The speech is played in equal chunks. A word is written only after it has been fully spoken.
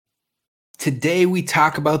Today we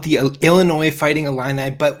talk about the Illinois Fighting Illini,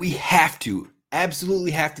 but we absolutely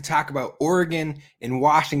have to talk about Oregon and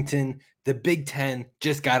Washington. The Big Ten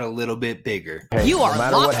just got a little bit bigger. You are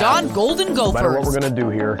Locked On Golden Gophers. No matter what we're going to do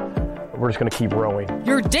here, we're just going to keep rowing.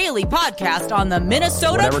 Your daily podcast on the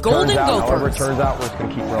Minnesota Golden Gophers. However it turns out, we're just going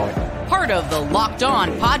to keep rowing. Part of the Locked On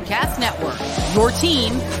Podcast Network. Your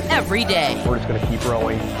team every day. We're just going to keep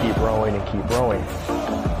rowing, and keep rowing.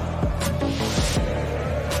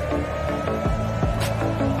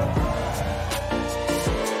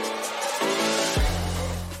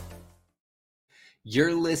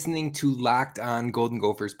 You're listening to Locked On Golden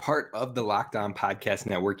Gophers, part of the Locked On Podcast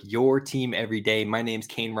Network, your team every day. My name's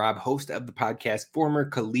Kane Robb, host of the podcast, former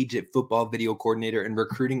collegiate football video coordinator and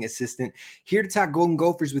recruiting assistant, here to talk Golden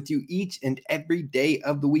Gophers with you each and every day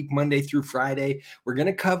of the week, Monday through Friday. We're going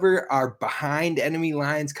to cover our behind enemy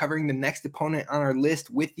lines, covering the next opponent on our list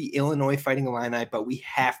with the Illinois Fighting Illini, but we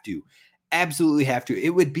have to. Absolutely have to.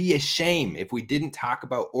 It would be a shame if we didn't talk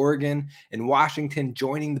about Oregon and Washington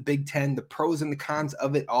joining the Big Ten, the pros and the cons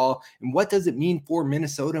of it all, and what does it mean for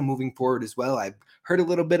Minnesota moving forward as well. I've heard a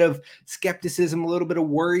little bit of skepticism, a little bit of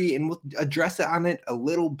worry, and we'll address it on it a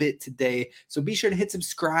little bit today. So be sure to hit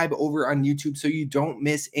subscribe over on YouTube so you don't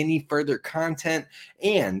miss any further content,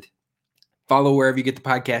 and follow wherever you get the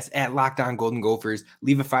podcast at Locked On Golden Gophers.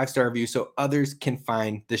 Leave a 5-star review so others can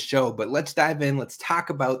find the show. But let's dive in. Let's talk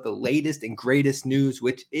about the latest and greatest news,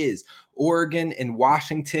 which is Oregon and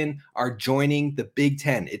Washington are joining the Big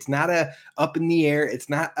Ten. It's not a up in the air. It's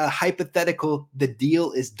not a hypothetical. The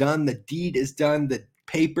deal is done. The deed is done. The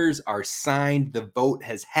papers are signed. The vote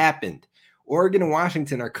has happened. Oregon and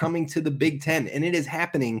Washington are coming to the Big Ten, and it is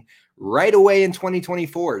happening right away in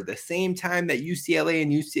 2024. The same time that UCLA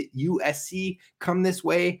and USC come this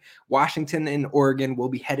way, Washington and Oregon will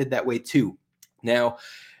be headed that way too. Now,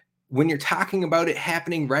 when you're talking about it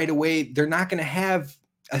happening right away, they're not going to have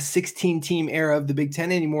a 16-team era of the Big Ten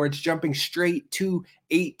anymore. It's jumping straight to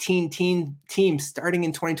 18 teams starting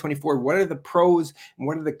in 2024. What are the pros and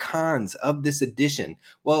what are the cons of this addition?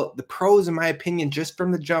 Well, the pros, in my opinion, just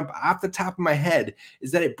from the jump off the top of my head,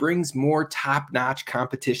 is that it brings more top-notch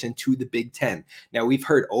competition to the Big Ten. Now, we've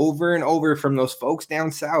heard over and over from those folks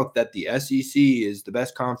down south that the SEC is the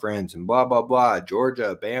best conference and blah, blah, blah.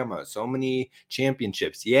 Georgia, Bama, so many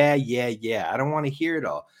championships. Yeah. I don't want to hear it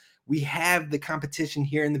all. We have the competition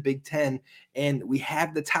here in the Big Ten, and we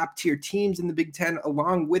have the top tier teams in the Big Ten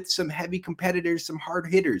along with some heavy competitors, some hard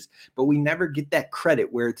hitters, but we never get that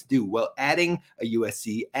credit where it's due. Well, adding a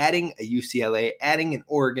USC, adding a UCLA, adding an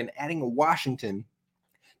Oregon, adding a Washington,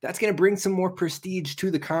 that's going to bring some more prestige to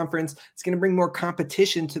the conference. It's going to bring more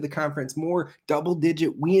competition to the conference, more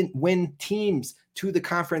double-digit win teams to the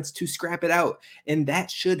conference to scrap it out. And that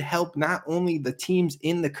should help not only the teams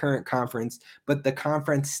in the current conference, but the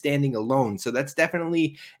conference standing alone. So that's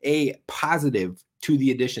definitely a positive to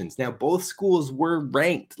the additions. Now, both schools were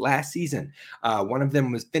ranked last season. One of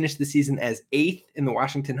them was finished the season as 8th in the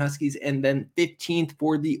Washington Huskies and then 15th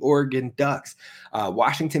for the Oregon Ducks.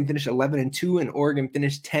 Washington finished 11-2 and Oregon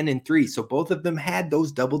finished 10-3. So both of them had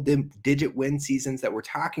those double-digit win seasons that we're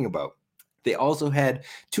talking about. They also had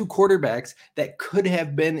two quarterbacks that could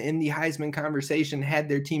have been in the Heisman conversation had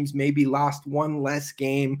their teams maybe lost one less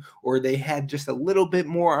game or they had just a little bit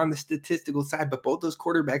more on the statistical side. But both those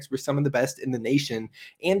quarterbacks were some of the best in the nation,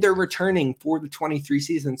 and they're returning for the 23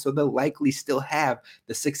 season. So they'll likely still have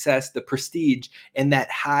the success, the prestige, and that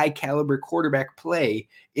high caliber quarterback play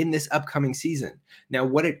in this upcoming season. Now,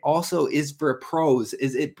 what it also is for pros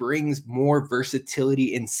is it brings more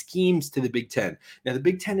versatility and schemes to the Big Ten. Now, the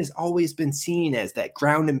Big Ten has always been seen as that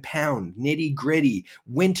ground and pound, nitty gritty,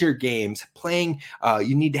 winter games, playing.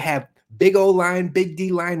 You need to have big O-line, big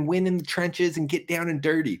D-line, win in the trenches and get down and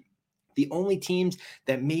dirty. The only teams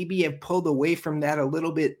that maybe have pulled away from that a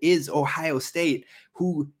little bit is Ohio State,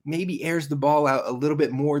 who maybe airs the ball out a little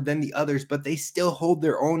bit more than the others, but they still hold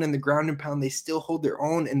their own in the ground and pound. They still hold their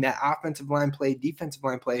own in that offensive line play, defensive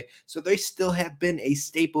line play. So they still have been a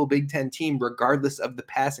staple Big Ten team regardless of the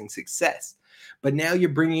passing success. But now you're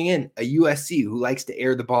bringing in a USC who likes to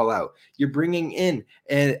air the ball out. You're bringing in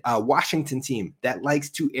a Washington team that likes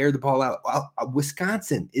to air the ball out.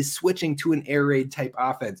 Wisconsin is switching to an air raid type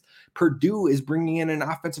offense. Purdue is bringing in an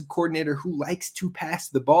offensive coordinator who likes to pass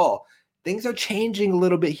the ball. Things are changing a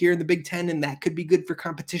little bit here in the Big Ten, and that could be good for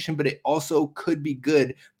competition, but it also could be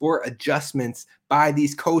good for adjustments by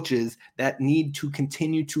these coaches that need to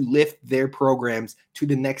continue to lift their programs to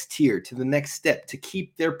the next tier, to the next step, to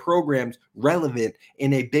keep their programs relevant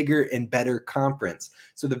in a bigger and better conference.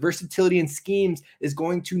 So the versatility and schemes is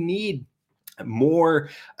going to need more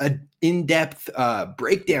in-depth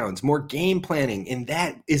breakdowns, more game planning. And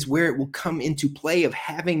that is where it will come into play of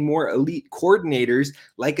having more elite coordinators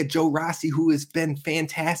like a Joe Rossi, who has been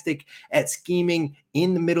fantastic at scheming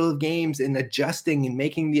in the middle of games and adjusting and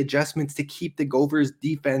making the adjustments to keep the Gophers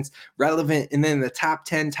defense relevant. And then the top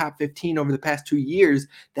 10, top 15 over the past 2 years,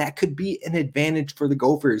 that could be an advantage for the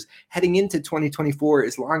Gophers heading into 2024,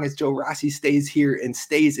 as long as Joe Rossi stays here and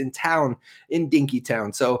stays in town in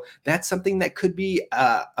Dinkytown. So that's something that could be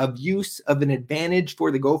of use, of an advantage for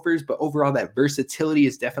the Gophers, but overall that versatility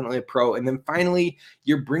is definitely a pro. And then finally,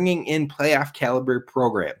 you're bringing in playoff caliber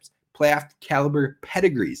programs, playoff caliber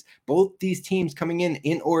pedigrees. Both these teams coming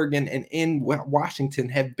in Oregon and in Washington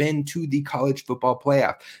have been to the college football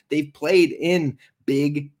playoff. They've played in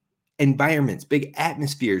big environments, big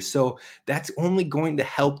atmospheres. So that's only going to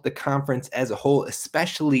help the conference as a whole,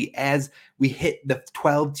 especially as we hit the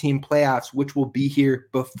 12-team playoffs, which will be here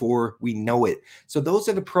before we know it. So those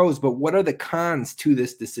are the pros, but what are the cons to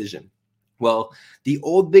this decision? Well, the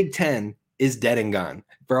old Big Ten is dead and gone.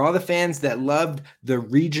 For all the fans that loved the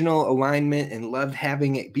regional alignment and loved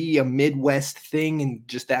having it be a Midwest thing and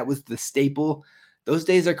just that was the staple, those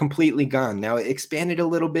days are completely gone. Now, it expanded a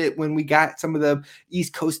little bit when we got some of the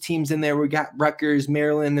East Coast teams in there. We got Rutgers,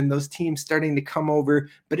 Maryland, and those teams starting to come over,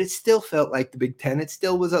 but it still felt like the Big Ten. It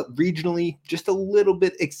still was regionally just a little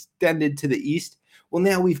bit extended to the East. Well,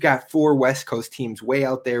 now we've got 4 West Coast teams way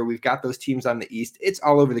out there. We've got those teams on the East. It's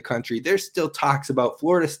all over the country. There's still talks about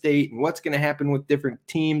Florida State and what's going to happen with different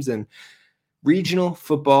teams, and regional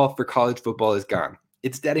football for college football is gone.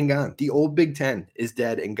 It's dead and gone. The old Big Ten is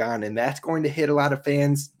dead and gone, and that's going to hit a lot of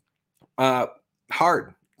fans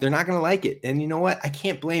hard. They're not going to like it. And you know what? I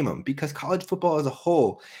can't blame them, because college football as a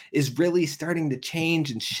whole is really starting to change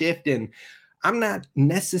and shift, and I'm not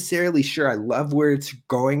necessarily sure I love where it's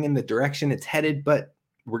going in the direction it's headed, but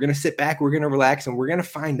we're going to sit back, we're going to relax, and we're going to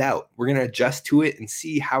find out. We're going to adjust to it and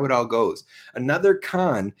see how it all goes. Another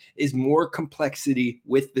con is more complexity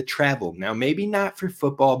with the travel. Now, maybe not for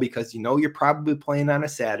football, because you're probably playing on a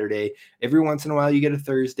Saturday. Every once in a while you get a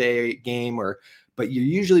Thursday game, but you're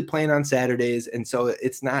usually playing on Saturdays, and so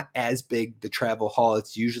it's not as big, the travel haul.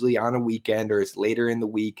 It's usually on a weekend or it's later in the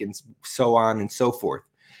week and so on and so forth.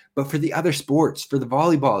 But for the other sports, for the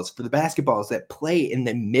volleyballs, for the basketballs that play in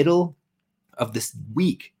the middle of this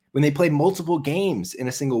week, when they play multiple games in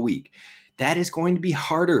a single week, that is going to be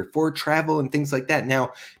harder for travel and things like that.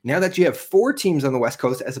 Now that you have 4 teams on the West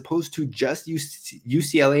Coast as opposed to just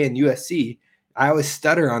UCLA and USC, I always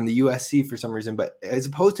stutter on the USC for some reason, but as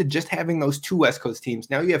opposed to just having those 2 West Coast teams,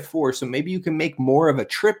 now you have 4. So maybe you can make more of a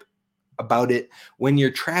trip about it when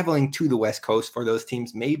you're traveling to the West Coast for those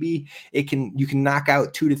teams. Maybe you can knock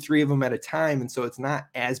out 2 to 3 of them at a time, and so it's not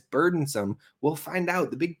as burdensome. We'll find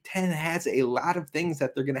out. The Big Ten has a lot of things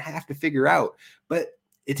that they're going to have to figure out, but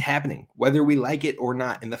it's happening whether we like it or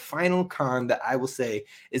not. And the final con that I will say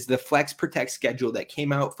is the Flex Protect schedule that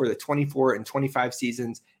came out for the 24 and 25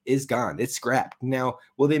 seasons is gone. It's scrapped. Now,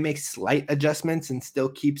 will they make slight adjustments and still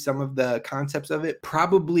keep some of the concepts of it?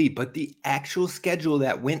 Probably, but the actual schedule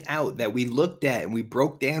that went out, that we looked at and we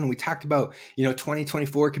broke down and we talked about,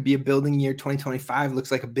 2024 could be a building year. 2025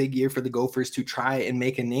 looks like a big year for the Gophers to try and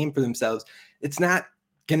make a name for themselves. It's not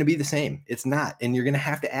going to be the same. It's not. And you're going to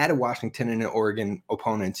have to add a Washington and an Oregon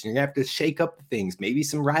opponents. You're going to have to shake up the things. Maybe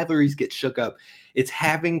some rivalries get shook up. It's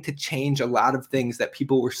having to change a lot of things that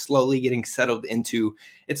people were slowly getting settled into.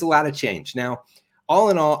 It's a lot of change. Now, all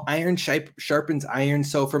in all, iron sharpens iron.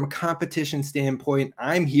 So from a competition standpoint,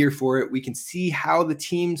 I'm here for it. We can see how the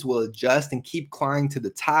teams will adjust and keep clawing to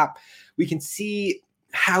the top. We can see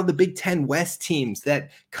how the Big Ten West teams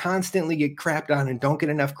that constantly get crapped on and don't get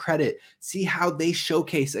enough credit, see how they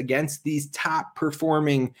showcase against these top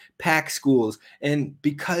performing Pac schools. And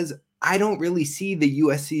because I don't really see the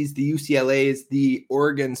USCs, the UCLAs, the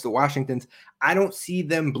Oregons, the Washingtons, I don't see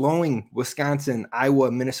them blowing Wisconsin,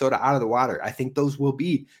 Iowa, Minnesota out of the water. I think those will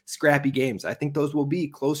be scrappy games. I think those will be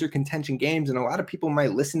closer contention games. And a lot of people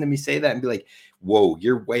might listen to me say that and be like, whoa,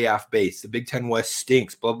 you're way off base. The Big Ten West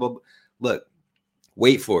stinks, blah, blah, blah. Look,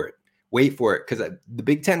 wait for it, because the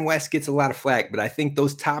Big Ten West gets a lot of flack, but I think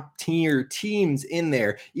those top tier teams in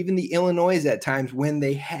there, even the Illinois at times, when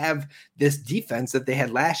they have this defense that they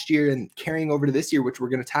had last year and carrying over to this year, which we're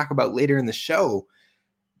going to talk about later in the show,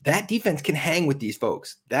 that defense can hang with these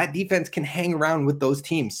folks. That defense can hang around with those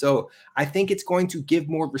teams. So I think it's going to give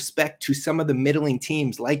more respect to some of the middling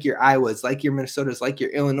teams like your Iowas, like your Minnesotas, like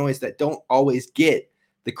your Illinois that don't always get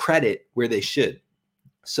the credit where they should.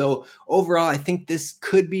 So overall, I think this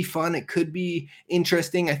could be fun. It could be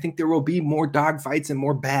interesting. I think there will be more dogfights and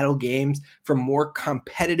more battle games from more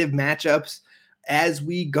competitive matchups as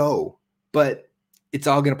we go but it's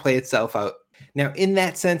all going to play itself out. Now, in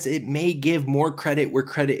that sense, it may give more credit where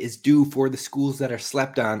credit is due for the schools that are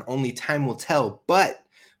slept on. Only time will tell. But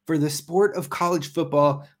for the sport of college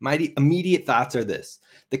football, my immediate thoughts are this.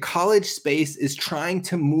 The college space is trying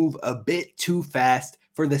to move a bit too fast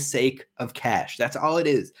for the sake of cash. That's all it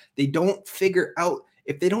is. If they don't figure out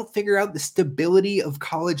the stability of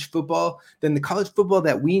college football, then the college football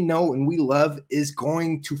that we know and we love is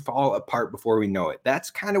going to fall apart before we know it.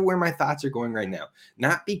 That's kind of where my thoughts are going right now.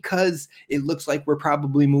 Not because it looks like we're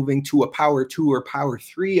probably moving to a power 2 or power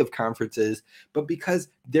 3 of conferences, but because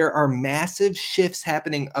there are massive shifts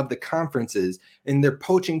happening of the conferences and they're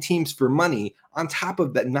poaching teams for money. On top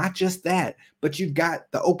of that, not just that, but you've got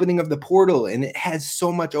the opening of the portal and it has so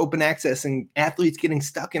much open access and athletes getting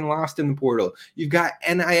stuck and lost in the portal. You've got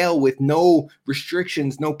NIL with no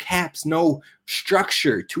restrictions, no caps, no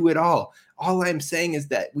structure to it all. All I'm saying is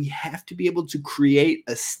that we have to be able to create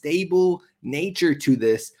a stable nature to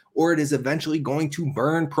this, or it is eventually going to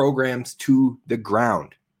burn programs to the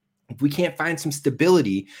ground. If we can't find some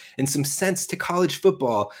stability and some sense to college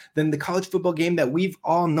football, then the college football game that we've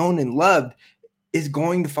all known and loved is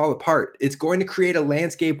going to fall apart. It's going to create a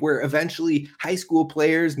landscape where eventually high school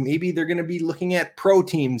players, maybe they're going to be looking at pro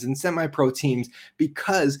teams and semi-pro teams,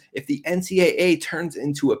 because if the NCAA turns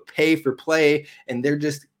into a pay for play and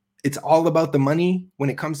it's all about the money when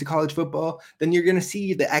it comes to college football, then you're going to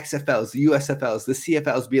see the XFLs, the USFLs, the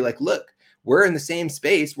CFLs be like, look, we're in the same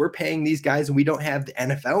space. We're paying these guys and we don't have the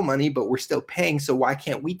NFL money, but we're still paying. So why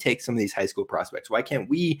can't we take some of these high school prospects? Why can't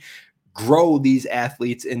we grow these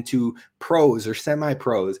athletes into pros or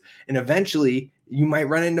semi-pros? And eventually you might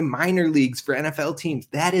run into minor leagues for NFL teams.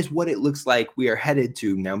 That is what it looks like we are headed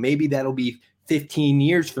to. Now, maybe that'll be 15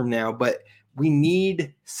 years from now, but we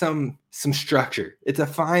need some structure. It's a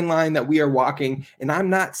fine line that we are walking. And I'm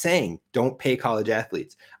not saying don't pay college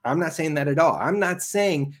athletes. I'm not saying that at all. I'm not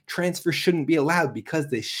saying transfer shouldn't be allowed, because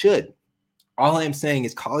they should. All I'm saying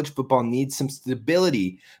is college football needs some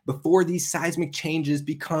stability before these seismic changes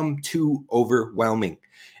become too overwhelming.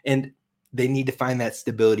 And they need to find that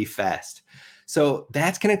stability fast. So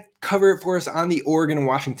that's going to cover it for us on the Oregon and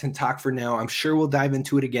Washington talk for now. I'm sure we'll dive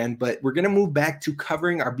into it again, but we're going to move back to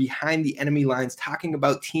covering our behind the enemy lines, talking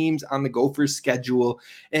about teams on the Gophers schedule.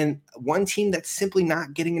 And one team that's simply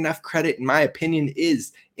not getting enough credit, in my opinion,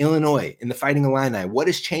 is Illinois in the Fighting Illini. What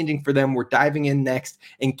is changing for them? We're diving in next.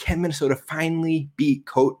 And can Minnesota finally beat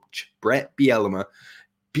Coach Brett Bielema,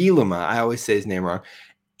 I always say his name wrong,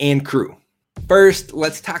 and crew? First,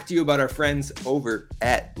 let's talk to you about our friends over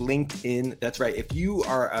at LinkedIn. That's right. If you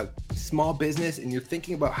are a small business and you're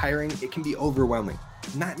thinking about hiring, it can be overwhelming.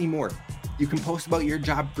 Not anymore. You can post about your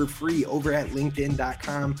job for free over at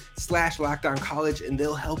linkedin.com/lockedoncollege, and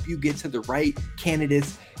they'll help you get to the right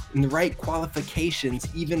candidates and the right qualifications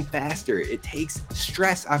even faster. It takes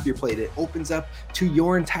stress off your plate. It opens up to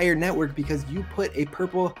your entire network because you put a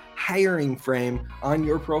purple hiring frame on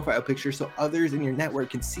your profile picture so others in your network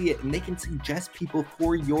can see it and they can suggest people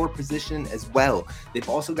for your position as well. They've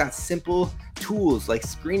also got simple tools like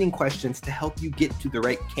screening questions to help you get to the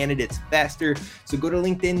right candidates faster. So go to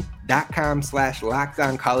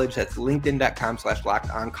linkedin.com/lockedoncollege. That's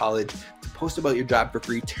linkedin.com/lockedoncollege to post about your job for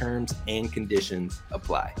free. Terms and conditions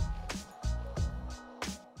apply.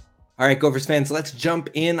 All right, Gophers fans, let's jump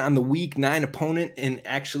in on the week 9 opponent. And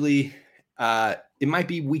actually, it might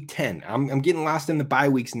be week 10. I'm getting lost in the bye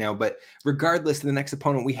weeks now, but regardless, the next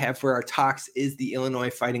opponent we have for our talks is the Illinois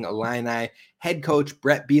Fighting Illini. Head coach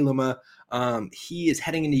Brett Bielema. He is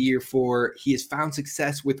heading into year 4. He has found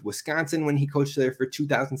success with Wisconsin when he coached there for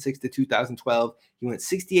 2006 to 2012. He went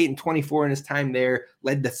 68-24 in his time there,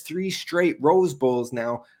 led to 3 straight Rose Bowls.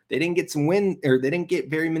 Now, they didn't get they didn't get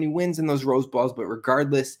very many wins in those Rose Bowls, but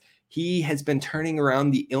regardless, he has been turning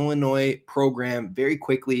around the Illinois program very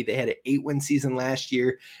quickly. They had an 8-win season last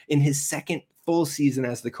year. In his second full season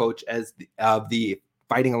as the coach of the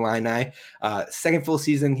Fighting Illini, second full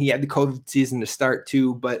season, he had the COVID season to start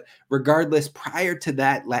too. But regardless, prior to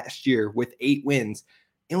that last year with 8 wins,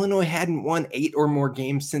 Illinois hadn't won 8 or more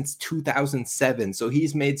games since 2007. So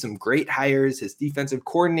he's made some great hires. His defensive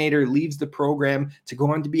coordinator leaves the program to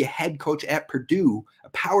go on to be a head coach at Purdue, a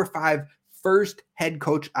Power 5 first head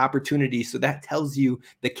coach opportunity. So that tells you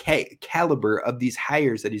the caliber of these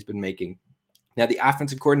hires that he's been making. Now, the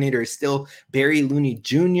offensive coordinator is still Barry Looney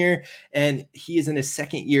Jr., and he is in his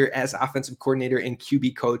second year as offensive coordinator and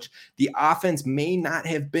QB coach. The offense may not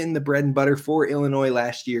have been the bread and butter for Illinois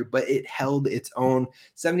last year, but it held its own.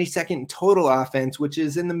 72nd total offense, which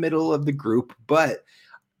is in the middle of the group. But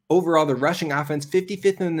overall, the rushing offense,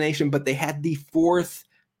 55th in the nation, but they had the 4th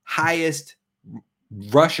highest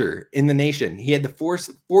rusher in the nation. He had the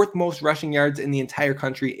fourth most rushing yards in the entire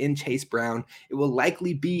country in Chase Brown. It will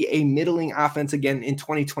likely be a middling offense again in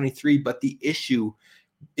 2023, but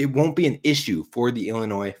it won't be an issue for the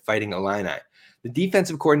Illinois Fighting Illini. The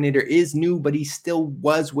defensive coordinator is new, but he still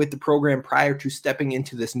was with the program prior to stepping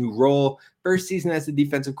into this new role. First season as the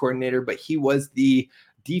defensive coordinator, but he was the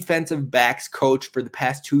defensive backs coach for the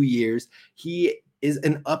past 2 years. He is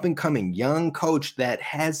an up-and-coming young coach that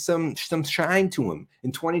has some shine to him.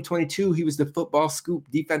 In 2022, he was the Football Scoop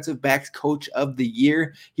Defensive Backs Coach of the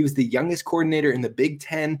Year. He was the youngest coordinator in the Big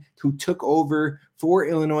Ten who took over for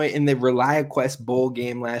Illinois in the ReliaQuest Bowl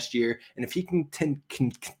game last year. And if he can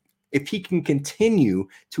continue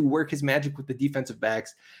to work his magic with the defensive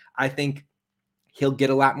backs, I think he'll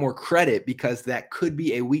get a lot more credit, because that could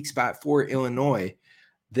be a weak spot for Illinois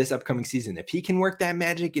this upcoming season. If he can work that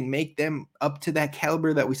magic and make them up to that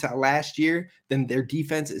caliber that we saw last year, then their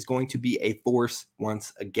defense is going to be a force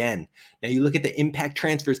once again. Now you look at the impact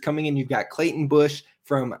transfers coming in. You've got Clayton Bush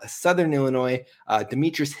from Southern Illinois,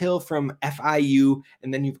 Demetrius Hill from FIU,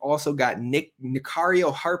 and then you've also got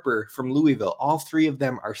Nicario Harper from Louisville. All three of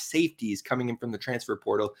them are safeties coming in from the transfer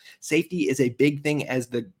portal. Safety is a big thing, as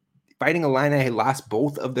the Fighting Illini lost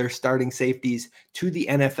both of their starting safeties to the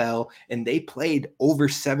NFL, and they played over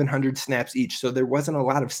 700 snaps each. So there wasn't a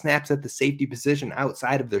lot of snaps at the safety position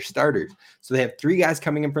outside of their starters. So they have three guys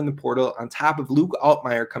coming in from the portal, on top of Luke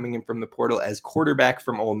Altmaier coming in from the portal as quarterback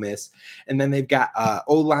from Ole Miss. And then they've got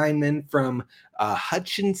O-lineman from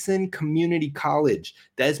Hutchinson Community College,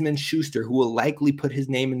 Desmond Schuster, who will likely put his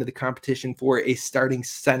name into the competition for a starting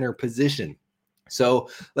center position. So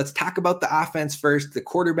let's talk about the offense first. The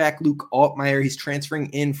quarterback, Luke Altmaier, he's transferring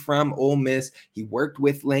in from Ole Miss. He worked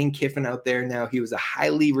with Lane Kiffin out there. Now, he was a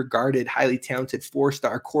highly regarded, highly talented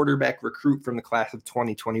 4-star quarterback recruit from the class of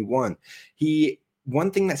 2021.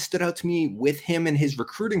 One thing that stood out to me with him and his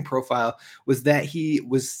recruiting profile was that he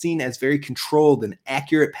was seen as very controlled and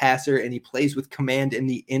accurate passer, and he plays with command in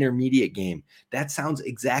the intermediate game. That sounds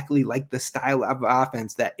exactly like the style of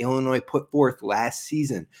offense that Illinois put forth last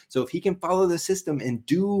season. So if he can follow the system and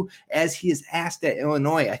do as he is asked at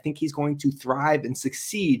Illinois, I think he's going to thrive and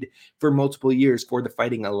succeed for multiple years for the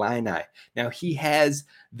Fighting Illini. Now, he has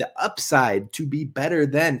the upside to be better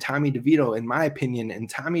than Tommy DeVito, in my opinion, and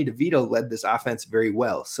Tommy DeVito led this offense very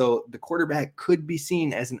well. So the quarterback could be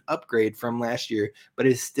seen as an upgrade from last year, but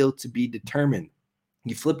is still to be determined.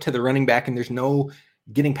 You flip to the running back, and there's no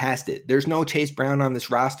getting past it. There's no Chase Brown on this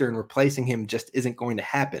roster, and replacing him just isn't going to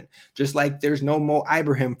happen. Just like there's no Mo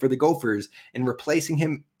Ibrahim for the Gophers, and replacing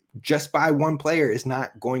him just by one player is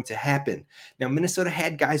not going to happen. Now, Minnesota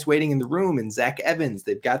had guys waiting in the room, and Zach Evans.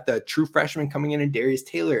 They've got the true freshman coming in Darius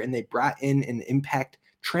Taylor, and they brought in an impact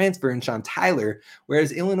transfer in Sean Tyler,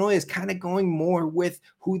 whereas Illinois is kind of going more with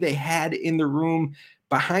who they had in the room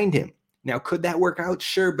behind him. Now, could that work out?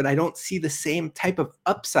 Sure, but I don't see the same type of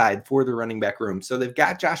upside for the running back room. So they've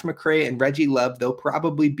got Josh McCray and Reggie Love. They'll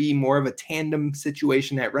probably be more of a tandem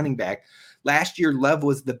situation at running back. Last year, Love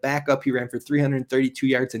was the backup. He ran for 332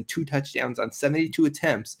 yards and 2 touchdowns on 72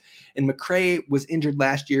 attempts. And McCray was injured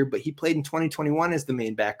last year, but he played in 2021 as the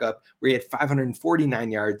main backup, where he had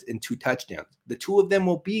 549 yards and 2 touchdowns. The two of them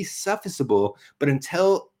will be sufficible, but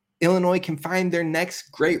until Illinois can find their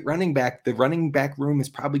next great running back, the running back room is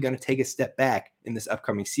probably going to take a step back in this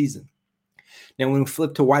upcoming season. Now, when we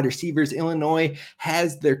flip to wide receivers, Illinois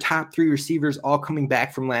has their top 3 receivers all coming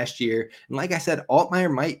back from last year. And like I said,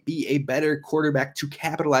 Altmaier might be a better quarterback to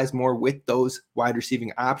capitalize more with those wide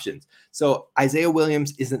receiving options. So Isaiah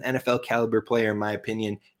Williams is an NFL caliber player, in my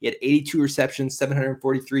opinion. He had 82 receptions,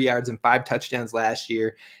 743 yards, and 5 touchdowns last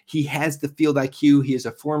year. He has the field IQ. He is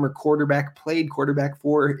a former quarterback, played quarterback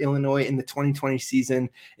for Illinois in the 2020 season,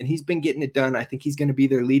 and he's been getting it done. I think he's going to be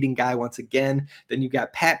their leading guy once again. Then you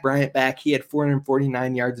got Pat Bryant back. He had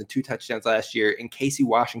 449 yards and 2 touchdowns last year. And Casey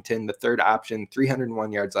Washington, the third option,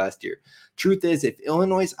 301 yards last year. Truth is, if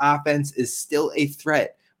Illinois' offense is still a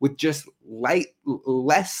threat with just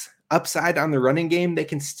less upside on the running game, they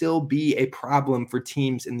can still be a problem for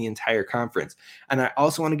teams in the entire conference. And I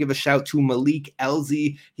also want to give a shout to Malik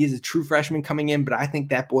Elzy. He's a true freshman coming in, but I think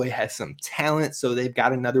that boy has some talent. So they've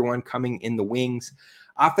got another one coming in the wings.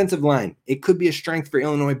 Offensive line, it could be a strength for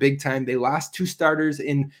Illinois big time. They lost 2 starters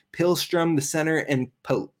in Pilstrom, the center, and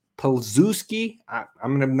Polzuski. I'm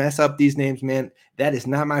going to mess up these names, man. That is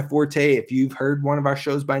not my forte. If you've heard one of our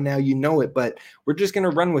shows by now, you know it, but we're just going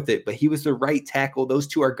to run with it. But he was the right tackle. Those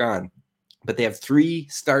 2 are gone. but they have 3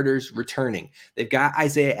 starters returning. They've got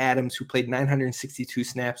Isaiah Adams, who played 962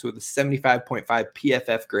 snaps with a 75.5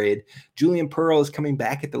 PFF grade. Julian Pearl is coming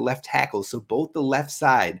back at the left tackle, so both the left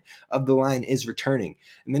side of the line is returning.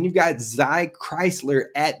 And then you've got Zy Chrysler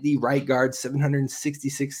at the right guard,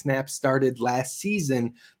 766 snaps started last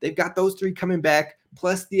season. They've got those 3 coming back,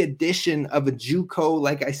 plus the addition of a JUCO,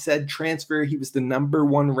 like I said, transfer. He was the number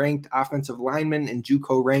 1 ranked offensive lineman in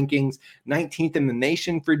JUCO rankings, 19th in the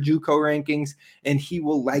nation for JUCO rankings, and he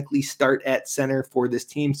will likely start at center for this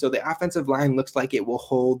team. So the offensive line looks like it will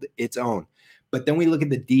hold its own. But then we look at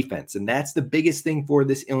the defense, and that's the biggest thing for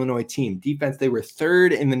this Illinois team. Defense, they were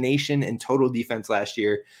 3rd in the nation in total defense last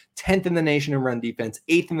year, 10th in the nation in run defense,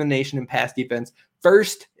 8th in the nation in pass defense,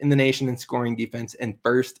 1st in the nation in scoring defense, and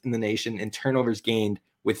 1st in the nation in turnovers gained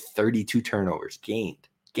with 32 turnovers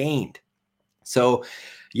gained. So,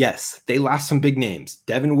 yes, they lost some big names.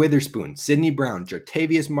 Devin Witherspoon, Sidney Brown,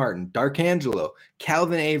 Jartavius Martin, Darkangelo,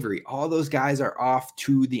 Calvin Avery, all those guys are off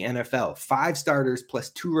to the NFL. 5 starters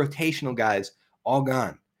plus 2 rotational guys, all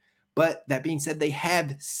gone. But that being said, they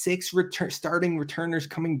have 6 starting returners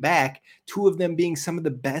coming back, 2 of them being some of the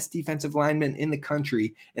best defensive linemen in the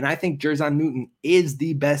country. And I think Jerzon Newton is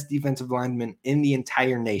the best defensive lineman in the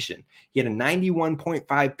entire nation. He had a 91.5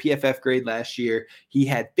 PFF grade last year. He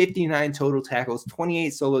had 59 total tackles, 28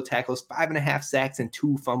 solo tackles, 5.5 sacks, and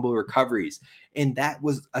 2 fumble recoveries. And that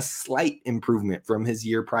was a slight improvement from his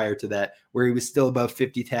year prior to that, where he was still above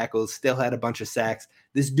 50 tackles, still had a bunch of sacks.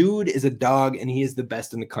 This dude is a dog, and he is the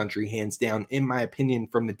best in the country, hands down, in my opinion,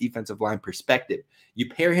 from the defensive line perspective. You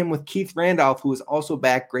pair him with Keith Randolph, who is also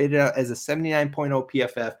back, graded out as a 79.0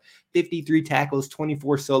 PFF, 53 tackles,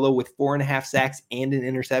 24 solo with 4.5 sacks and an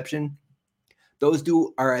interception. Those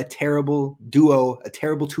two are a terrible duo, a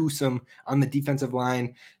terrible twosome on the defensive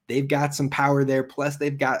line. They've got some power there. Plus,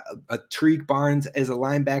 they've got a Tariq Barnes as a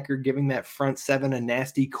linebacker, giving that front 7 a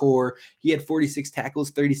nasty core. He had 46 tackles,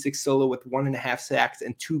 36 solo with 1.5 sacks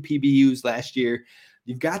and 2 PBUs last year.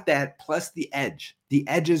 You've got that, plus the edge. The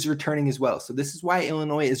edge is returning as well. So this is why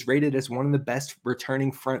Illinois is rated as one of the best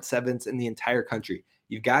returning front 7s in the entire country.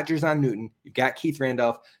 You've got Jerzon Newton, you've got Keith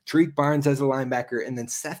Randolph, Tariq Barnes as a linebacker, and then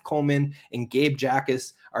Seth Coleman and Gabe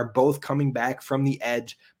Jackas are both coming back from the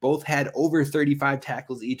edge. Both had over 35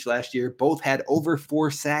 tackles each last year. Both had over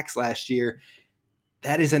 4 sacks last year.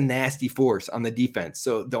 That is a nasty force on the defense.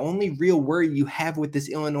 So the only real worry you have with this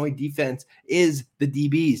Illinois defense is the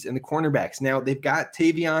DBs and the cornerbacks. Now, they've got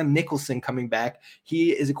Tavion Nicholson coming back.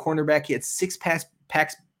 He is a cornerback. He had 6 pass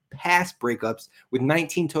breakups with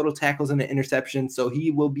 19 total tackles and an interception. So he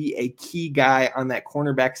will be a key guy on that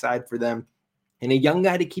cornerback side for them. And a young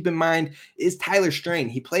guy to keep in mind is Tyler Strain.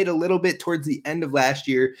 He played a little bit towards the end of last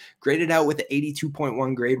year, graded out with an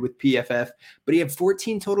 82.1 grade with PFF, but he had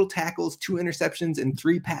 14 total tackles, 2 interceptions, and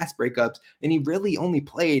 3 pass breakups, and he really only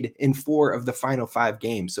played in 4 of the final 5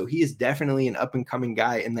 games. So he is definitely an up-and-coming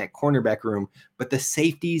guy in that cornerback room, but the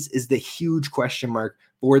safeties is the huge question mark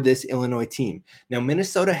for this Illinois team. Now,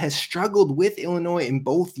 Minnesota has struggled with Illinois in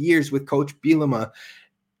both years with Coach Bielema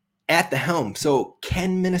at the helm. So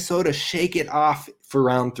can Minnesota shake it off for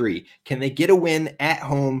round 3? Can they get a win at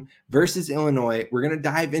home versus Illinois? We're going to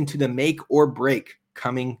dive into the make or break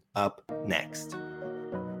coming up next.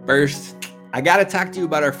 First, I got to talk to you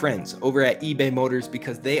about our friends over at eBay Motors,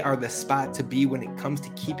 because they are the spot to be when it comes to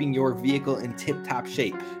keeping your vehicle in tip-top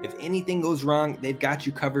shape. If anything goes wrong, they've got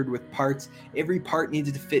you covered with parts. Every part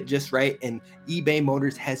needs to fit just right, and eBay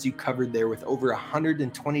Motors has you covered there with over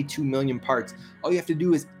 122 million parts. All you have to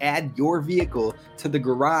do is add your vehicle to the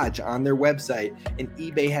garage on their website, and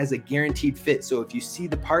eBay has a guaranteed fit. So if you see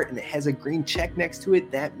the part and it has a green check next to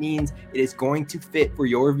it, that means it is going to fit for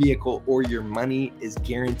your vehicle, or your money is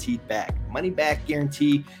guaranteed back. Money back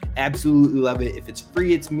guarantee. Absolutely love it. If it's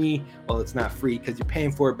free, it's me. Well, it's not free because you're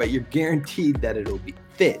paying for it, but you're guaranteed that it'll be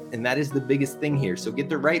fit. And that is the biggest thing here. So get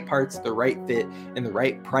the right parts, the right fit, and the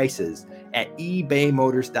right prices at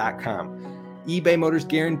ebaymotors.com. eBay Motors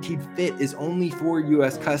Guaranteed Fit is only for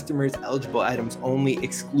U.S. customers. Eligible items only.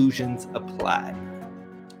 Exclusions apply.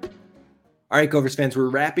 All right, Gophers fans, we're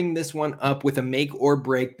wrapping this one up with a make or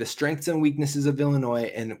break, the strengths and weaknesses of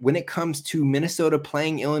Illinois. And when it comes to Minnesota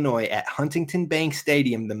playing Illinois at Huntington Bank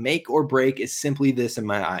Stadium, the make or break is simply this in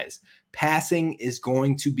my eyes. Passing is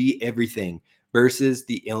going to be everything versus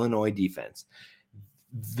the Illinois defense.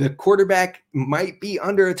 The quarterback might be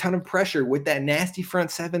under a ton of pressure with that nasty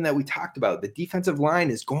front 7 that we talked about. The defensive line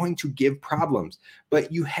is going to give problems,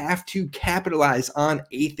 but you have to capitalize on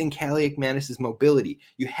Ethan Kaliak-Manis's mobility.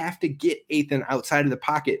 You have to get Ethan outside of the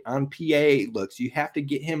pocket on PA looks. You have to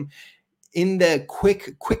get him in the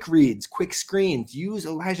quick reads, quick screens. Use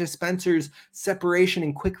Elijah Spencer's separation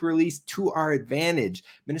and quick release to our advantage.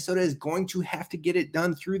 Minnesota is going to have to get it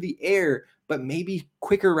done through the air, but maybe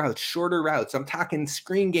quicker routes, shorter routes. I'm talking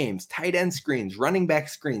screen games, tight end screens, running back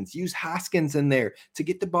screens. Use Hoskins in there to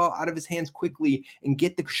get the ball out of his hands quickly and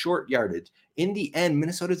get the short yardage. In the end,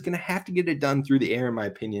 Minnesota is going to have to get it done through the air, in my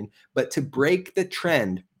opinion. But to break the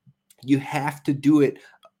trend, you have to do it.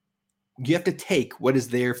 You have to take what is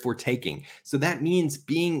there for taking. So that means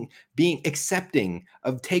being accepting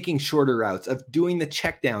of taking shorter routes, of doing the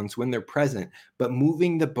checkdowns when they're present, but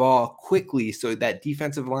moving the ball quickly so that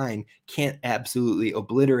defensive line can't absolutely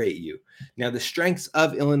obliterate you. Now, the strengths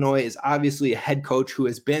of Illinois is obviously a head coach who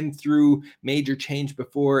has been through major change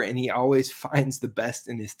before, and he always finds the best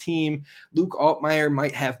in his team. Luke Altmaier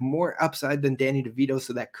might have more upside than Danny DeVito,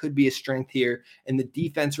 so that could be a strength here. And the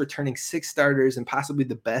defense returning 6 starters and possibly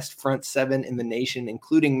the best front 7 in the nation,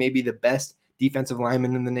 including maybe the best defensive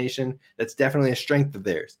lineman in the nation. That's definitely a strength of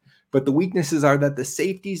theirs. But the weaknesses are that the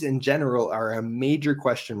safeties in general are a major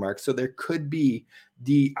question mark. So there could be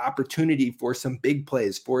the opportunity for some big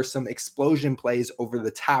plays, for some explosion plays over the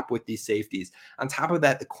top with these safeties. On top of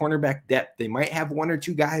that, the cornerback depth, they might have 1 or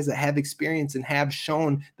 2 guys that have experience and have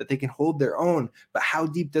shown that they can hold their own, but how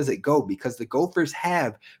deep does it go? Because the Gophers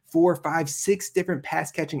have 4, 5, 6 different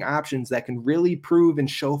pass catching options that can really prove and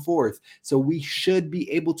show forth. So we should be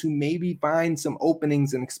able to maybe find some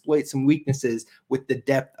openings and exploit some weaknesses with the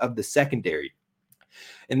depth of the secondary.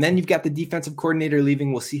 And then you've got the defensive coordinator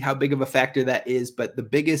leaving. We'll see how big of a factor that is. But the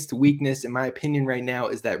biggest weakness, in my opinion, right now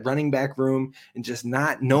is that running back room and just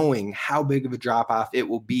not knowing how big of a drop-off it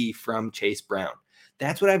will be from Chase Brown.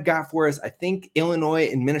 That's what I've got for us. I think Illinois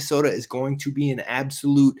and Minnesota is going to be an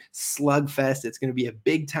absolute slugfest. It's going to be a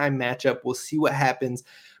big-time matchup. We'll see what happens.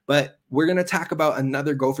 But we're going to talk about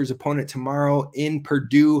another Gophers opponent tomorrow in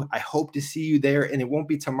Purdue. I hope to see you there, and it won't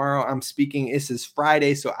be tomorrow. I'm speaking. This is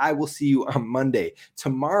Friday, so I will see you on Monday.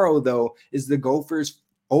 Tomorrow, though, is the Gophers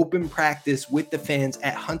open practice with the fans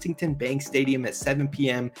at Huntington Bank Stadium at 7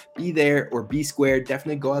 p.m. Be there or be square.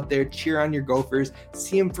 Definitely go out there, cheer on your Gophers,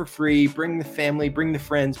 see them for free, bring the family, bring the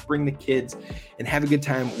friends, bring the kids, and have a good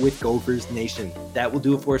time with Gophers Nation. That will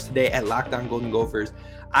do it for us today at Locked On Golden Gophers.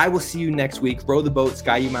 I will see you next week. Row the boat,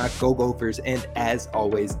 Sky Umack, go Gophers, and as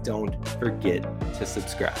always, don't forget to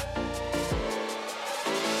subscribe.